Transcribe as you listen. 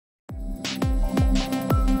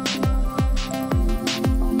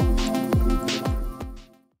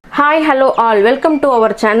Hi, hello all. Welcome to our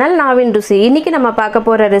channel Naavin Rusi. இன்னைக்கு நம்ம பார்க்க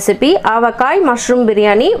போற ரெசிபி அவக்காய் மஷ்ரூம்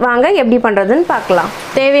பிரியாணி. வாங்க எப்படி பண்றதுன்னு பார்க்கலாம்.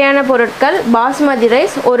 தேவையான பொருட்கள் பாஸ்மதி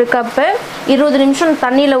ரைஸ் 1 கப் 20 நிமிஷம்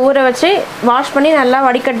தண்ணியில ஊற வச்சு வாஷ் பண்ணி நல்லா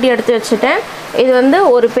வடிகட்டி எடுத்து வச்சிட்டேன். இது வந்து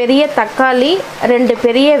ஒரு பெரிய தக்காளி, 2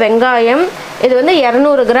 பெரிய வெங்காயம், இது வந்து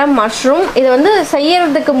 200 கிராம் மஷ்ரூம். இது வந்து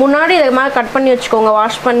செய்யறதுக்கு முன்னாடி இத மாதிரி கட் பண்ணி வச்சுக்கோங்க.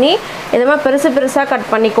 வாஷ் பண்ணி இத மாதிரி பெருசா கட்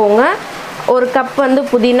பண்ணிக்கோங்க. 1 கப் வந்து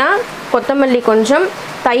புதினா, கொத்தமல்லி கொஞ்சம்,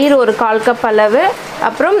 தயிர் 1/4 கப் அளவு,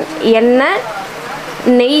 அப்புறம் எண்ணெய்,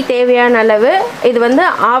 நெய் தேவையான அளவு. இது வந்து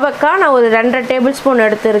ஆவக்காய் நான் ஒரு 2.5 டேபிள் ஸ்பூன்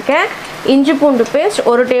எடுத்திருக்கேன். இஞ்சி பூண்டு பேஸ்ட்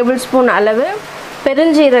 1 டேபிள் ஸ்பூன் அளவு,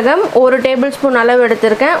 பெருஞ்சீரகம் 1 டேபிள் ஸ்பூன் அளவு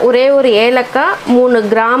எடுத்திருக்கேன். ஒரே ஒரு ஏலக்காய், 3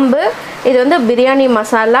 கிராம்பு. இது வந்து பிரியாணி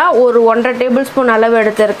மசாலா ஒரு 1.5 டேபிள் ஸ்பூன் அளவு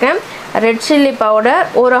எடுத்திருக்கேன். ரெட் சில்லி பவுடர்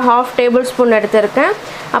ஒரு 1/2 டேபிள் ஸ்பூன் எடுத்திருக்கேன்.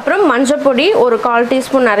 அப்புறம் மஞ்சள் பொடி ஒரு 1/4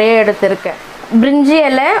 டீஸ்பூன் நிறைய எடுத்திருக்கேன். பிரிஞ்சி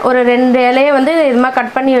இலை ஒரு 2 இலையை வந்து இது மாதிரி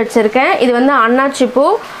கட் பண்ணி வச்சுருக்கேன். இது வந்து அன்னாச்சி பூ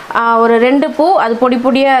ஒரு 2 பூ, அது பொடி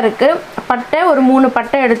பொடியாக இருக்குது. பட்டை ஒரு 3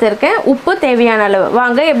 பட்டை எடுத்திருக்கேன். உப்பு தேவையான அளவு.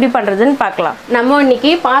 வாங்க எப்படி பண்ணுறதுன்னு பார்க்கலாம். நம்ம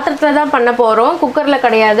இன்றைக்கி பாத்திரத்தில் தான் பண்ண போகிறோம், குக்கரில்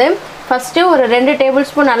கிடையாது. ஃபஸ்ட்டு ஒரு 2 டேபிள்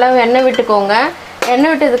ஸ்பூன் அளவு எண்ணெய் விட்டுக்கோங்க.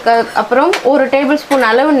 எண்ணெய் விட்டதுக்கு அப்புறம் 1 டேபிள் ஸ்பூன்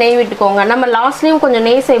அளவு நெய் விட்டுக்கோங்க. நம்ம லாஸ்ட்லேயும் கொஞ்சம்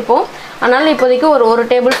நெய் சேர்ப்போம், அதனால் இப்போதைக்கு ஒரு 1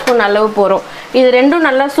 டேபிள் ஸ்பூன் அளவு போகிறோம். இது ரெண்டும்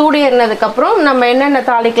நல்லா சூடு ஏறினதுக்கப்புறம் நம்ம என்னென்ன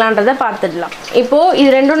தாளிக்கலான்றதை பார்த்துடலாம். இப்போது இது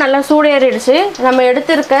ரெண்டும் நல்லா சூடு ஏறிடுச்சு. நம்ம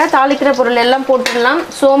எடுத்துருக்க தாளிக்கிற பொருள் எல்லாம் போட்டுடலாம்.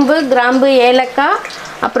 சோம்பு, கிராம்பு, ஏலக்காய்,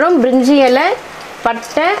 அப்புறம் பிரிஞ்சி இலை,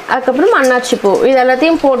 பட்டை, அதுக்கப்புறம் அன்னாச்சி பூ, இது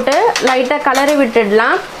எல்லாத்தையும் போட்டு லைட்டாக கலரி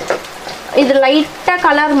விட்டுடலாம். இது லைட்டாக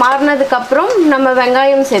கலர் மாறினதுக்கப்புறம் நம்ம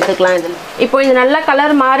வெங்காயம் சேர்த்துக்கலாம். இதில் இப்போ இது நல்லா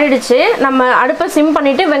கலர் மாறிடுச்சு. நம்ம அடுப்பை சிம்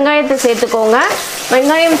பண்ணிவிட்டு வெங்காயத்தை சேர்த்துக்கோங்க.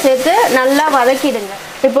 வெங்காயம் சேர்த்து நல்லா வதக்கிடுங்க.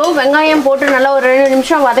 இப்போது வெங்காயம் போட்டு நல்லா ஒரு 2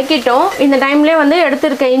 நிமிஷம் வதக்கிட்டோம். இந்த டைம்லேயே வந்து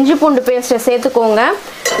எடுத்துருக்க இஞ்சி பூண்டு பேஸ்ட்டை சேர்த்துக்கோங்க.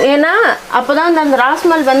 ஏன்னா அப்போ தான் அந்த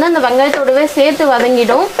ராஸ்மல் வந்து அந்த வெங்காயத்தோடவே சேர்த்து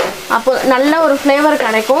வதங்கிடும். அப்போ நல்ல ஒரு ஃப்ளேவர்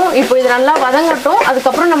கிடைக்கும். இப்போ இது நல்லா வதங்கட்டும்.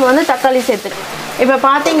 அதுக்கப்புறம் நம்ம வந்து தக்காளி சேர்த்துக்கலாம். இப்போ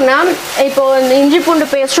பார்த்தீங்கன்னா இப்போது இந்த இஞ்சி பூண்டு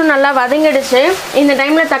பேஸ்ட்டும் நல்லா வதங்கிடுச்சு. இந்த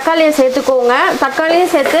டைமில் தக்காளியை சேர்த்துக்கோங்க.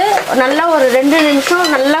 தக்காளியும் சேர்த்து நல்லா ஒரு 2 நிமிஷம்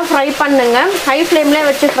நல்லா ஃப்ரை பண்ணுங்கள். ஹை ஃப்ளேம்லேயே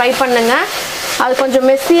வச்சு ஃப்ரை பண்ணுங்கள். அது கொஞ்சம்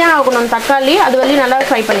மெஸ்ஸியாக ஆகணும் தக்காளி, அது வரையும் நல்லா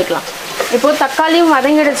ஃப்ரை பண்ணிக்கலாம். இப்போது தக்காளியும்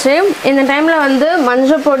வதங்கிடுச்சு. இந்த டைமில் வந்து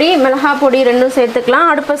மஞ்சள் பொடி, மிளகாய் பொடி ரெண்டும் சேர்த்துக்கலாம்.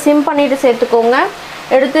 அடுப்பை சிம் பண்ணிவிட்டு சேர்த்துக்கோங்க.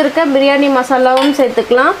 எடுத்துருக்க பிரியாணி மசாலாவும்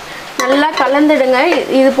சேர்த்துக்கலாம். நல்லா கலந்துடுங்க.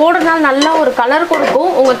 இது போடுறதுனால நல்லா ஒரு கலர்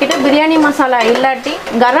கொடுக்கும். உங்ககிட்ட பிரியாணி மசாலா இல்லாட்டி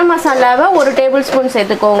கரம் மசாலாவை 1 டேபிள் ஸ்பூன்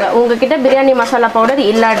சேர்த்துக்கோங்க. உங்ககிட்ட பிரியாணி மசாலா பவுடர்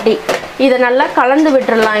இல்லாட்டி இதை நல்லா கலந்து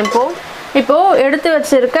விட்டுடலாம். இப்போது எடுத்து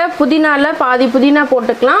வச்சுருக்க புதினாவில் பாதி புதினா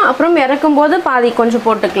போட்டுக்கலாம். அப்புறம் இறக்கும்போது பாதி கொஞ்சம்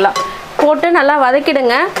போட்டுக்கலாம். போட்டு நல்லா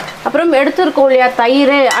வதக்கிடுங்க. அப்புறம் எடுத்துருக்கோம் இல்லையா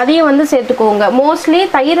தயிர், அதையும் வந்து சேர்த்துக்கோங்க. மோஸ்ட்லி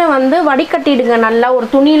தயிரை வந்து வடிகட்டிடுங்க நல்லா ஒரு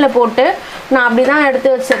துணியில் போட்டு. நான் அப்படி தான் எடுத்து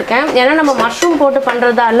வச்சுருக்கேன். ஏன்னா நம்ம மஷ்ரூம் போட்டு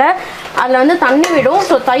பண்ணுறதால அதில் வந்து தண்ணி விடும்.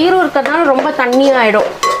 ஸோ தயிரும் இருக்கிறதுனால ரொம்ப தண்ணியாகிடும்.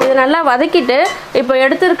 இது நல்லா வதக்கிட்டு இப்போ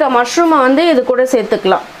எடுத்துருக்க மஷ்ரூமை வந்து இது கூட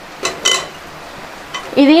சேர்த்துக்கலாம்.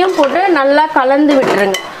 இதையும் போட்டு நல்லா கலந்து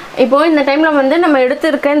விட்டுருங்க. இப்போது இந்த டைமில் வந்து நம்ம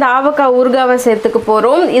எடுத்துருக்க இந்த ஆவக்காய் ஊறுகாவை சேர்த்துக்க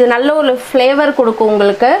போகிறோம். இது நல்ல ஒரு ஃப்ளேவர் கொடுக்கும்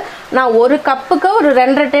உங்களுக்கு. நான் 1 கப்புக்கு ஒரு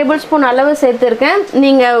 2.5 டேபிள் ஸ்பூன் அளவு சேர்த்துருக்கேன்.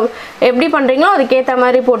 நீங்கள் எப்படி பண்ணுறீங்களோ அதுக்கேற்ற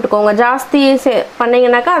மாதிரி போட்டுக்கோங்க. ஜாஸ்தி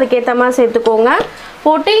பண்ணிங்கனாக்கா அதுக்கேற்ற மாதிரி சேர்த்துக்கோங்க.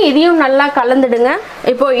 போட்டு இதையும் நல்லா கலந்துடுங்க.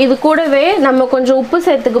 இப்போது இது கூடவே நம்ம கொஞ்சம் உப்பு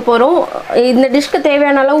சேர்த்துக்க போகிறோம். இந்த டிஷ்க்கு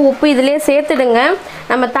தேவையான அளவு உப்பு இதிலே சேர்த்துடுங்க.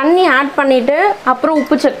 நம்ம தண்ணி ஆட் பண்ணிவிட்டு அப்புறம்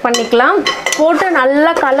உப்பு செக் பண்ணிக்கலாம். போட்டு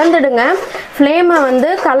நல்லா கலந்துடுங்க. ஃப்ளேமை வந்து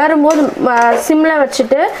கலரும் போது சிம்மில்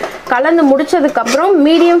வச்சுட்டு கலந்து முடித்ததுக்கப்புறம்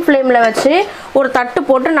மீடியம் ஃப்ளேமில் வச்சு ஒரு தட்டு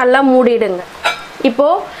போட்டு நல்லா மூடிடுங்க.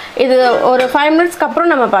 இப்போது இது ஒரு 5 மினிட்ஸ்க்கு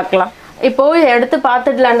அப்புறம் நம்ம பார்க்கலாம். இப்போது இதை எடுத்து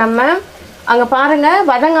பார்த்துடலாம். நம்ம அங்கே பாருங்கள்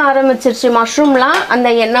வதங்க ஆரம்பிச்சிருச்சு மஷ்ரூம்லாம். அந்த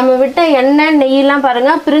நம்ம விட்ட எண்ணெய் நெய்யெலாம்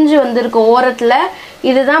பாருங்கள் பிரிஞ்சு வந்திருக்கு ஓரத்தில்.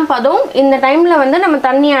 இதுதான் பதம். இந்த டைமில் வந்து நம்ம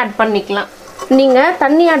தண்ணி ஆட் பண்ணிக்கலாம். நீங்கள்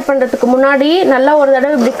தண்ணி ஆட் பண்ணுறதுக்கு முன்னாடி நல்லா ஒரு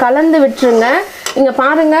தடவை இப்படி கலந்து விட்டுருங்க. இங்கே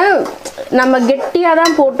பாருங்கள் நம்ம கெட்டியாக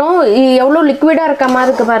தான் போட்டோம். எவ்வளோ லிக்விடாக இருக்க மாதிரி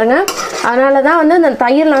இருக்குது பாருங்கள். அதனால தான் வந்து அந்த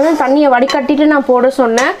தயிரில் வந்து தண்ணியை வடிகட்டிட்டு நான் போட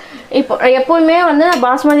சொன்னேன். இப்போ எப்போவுமே வந்து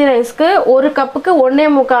பாஸ்மதி ரைஸ்க்கு 1 கப்புக்கு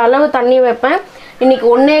 1.25 அளவு தண்ணி வைப்பேன். இன்றைக்கி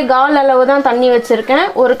 1.25 அளவு தான் தண்ணி வச்சுருக்கேன்.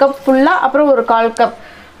 1 கப் ஃபுல்லாக, அப்புறம் ஒரு 1/4 கப்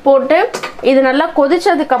போட்டு இது நல்லா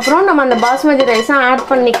கொதிச்சதுக்கப்புறம் நம்ம அந்த பாஸ்மதி ரைஸை ஆட்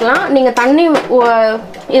பண்ணிக்கலாம். நீங்கள் தண்ணி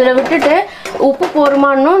இதில் விட்டுட்டு உப்பு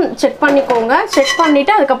போருமான்னு செக் பண்ணிக்கோங்க. செக்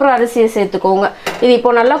பண்ணிவிட்டு அதுக்கப்புறம் அரிசியை சேர்த்துக்கோங்க. இது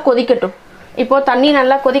இப்போது நல்லா கொதிக்கட்டும். இப்போது தண்ணி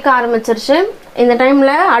நல்லா கொதிக்க ஆரம்பிச்சிருச்சு. இந்த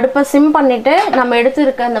டைமில் அடுப்பை சிம் பண்ணிவிட்டு நம்ம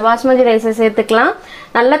எடுத்துருக்க அந்த பாஸ்மதி ரைஸை சேர்த்துக்கலாம்.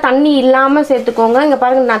 நல்லா தண்ணி இல்லாமல் சேர்த்துக்கோங்க. இங்கே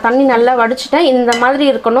பாருங்கள் நான் தண்ணி நல்லா வடிச்சிட்டேன். இந்த மாதிரி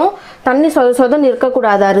இருக்கணும். தண்ணி சொதன்னு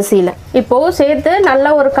இருக்கக்கூடாது அரிசியில். இப்போது சேர்த்து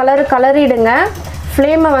நல்லா ஒரு கலரிடுங்க.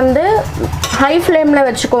 ஃப்ளேமை வந்து ஹை ஃப்ளேமில்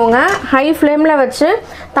வச்சுக்கோங்க. ஹை ஃப்ளேமில் வச்சு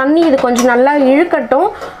தண்ணி இது கொஞ்சம் நல்லா இழுக்கட்டும்,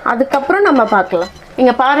 அதுக்கப்புறம் நம்ம பார்க்கலாம்.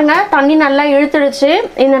 இங்கே பாருங்கள், தண்ணி நல்லா இழுத்துடுச்சு.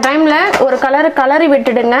 இந்த டைமில் ஒரு கலரி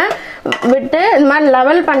விட்டுடுங்க. விட்டு இந்த மாதிரி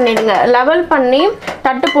லெவல் பண்ணிடுங்க. லெவல் பண்ணி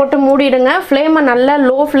தட்டு போட்டு மூடிடுங்க. ஃப்ளேமை நல்லா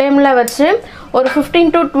லோ ஃப்ளேமில் வச்சு ஒரு 15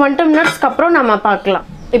 to 20 மினிட்ஸ்க்கு அப்புறம் நம்ம பார்க்கலாம்.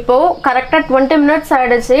 இப்போது கரெக்டாக 20 மினிட்ஸ்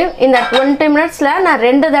ஆகிடுச்சு. இந்த 20 மினிட்ஸில் நான்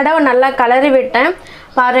 2 தடவை நல்லா கலரி விட்டேன்.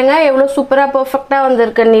 பாருங்கள் எவ்வளோ சூப்பராக பர்ஃபெக்டாக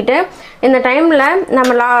வந்திருக்குன்னிட்டு. இந்த டைமில்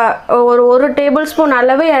நம்ம ஒரு டேபிள் ஸ்பூன்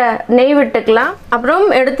அளவு நெய் விட்டுக்கலாம். அப்புறம்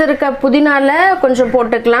எடுத்துருக்க புதினால கொஞ்சம்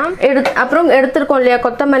போட்டுக்கலாம். அப்புறம் எடுத்துருக்கோம் இல்லையா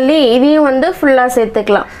கொத்தமல்லி, இதையும் வந்து ஃபுல்லாக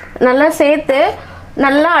சேர்த்துக்கலாம். நல்லா சேர்த்து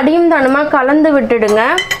நல்லா அடியும் தானமாக கலந்து விட்டுடுங்க.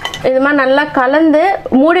 இது மாதிரி நல்லா கலந்து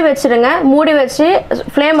மூடி வச்சுடுங்க. மூடி வச்சு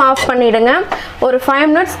ஃப்ளேம் ஆஃப் பண்ணிவிடுங்க. ஒரு 5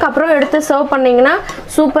 மினிட்ஸ்க்கு அப்புறம் எடுத்து சர்வ் பண்ணிங்கன்னா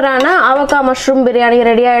சூப்பரான ஆவக்காய் மஷ்ரூம் பிரியாணி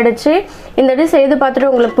ரெடி ஆகிடுச்சு. இந்த டிஷ் செய்து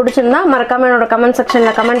பார்த்துட்டு உங்களுக்கு பிடிச்சிருந்தா மறக்காமல் என்னோட கமெண்ட்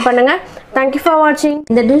செக்ஷனில் கமெண்ட் பண்ணுங்கள். தேங்க்யூ ஃபார் வாட்சிங்.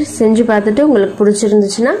 இந்த டிஷ் செஞ்சு பார்த்துட்டு உங்களுக்கு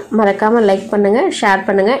பிடிச்சிருந்துச்சுன்னா மறக்காமல் லைக் பண்ணுங்கள், ஷேர்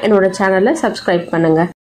பண்ணுங்கள், என்னோட சேனலை சப்ஸ்கிரைப் பண்ணுங்கள்.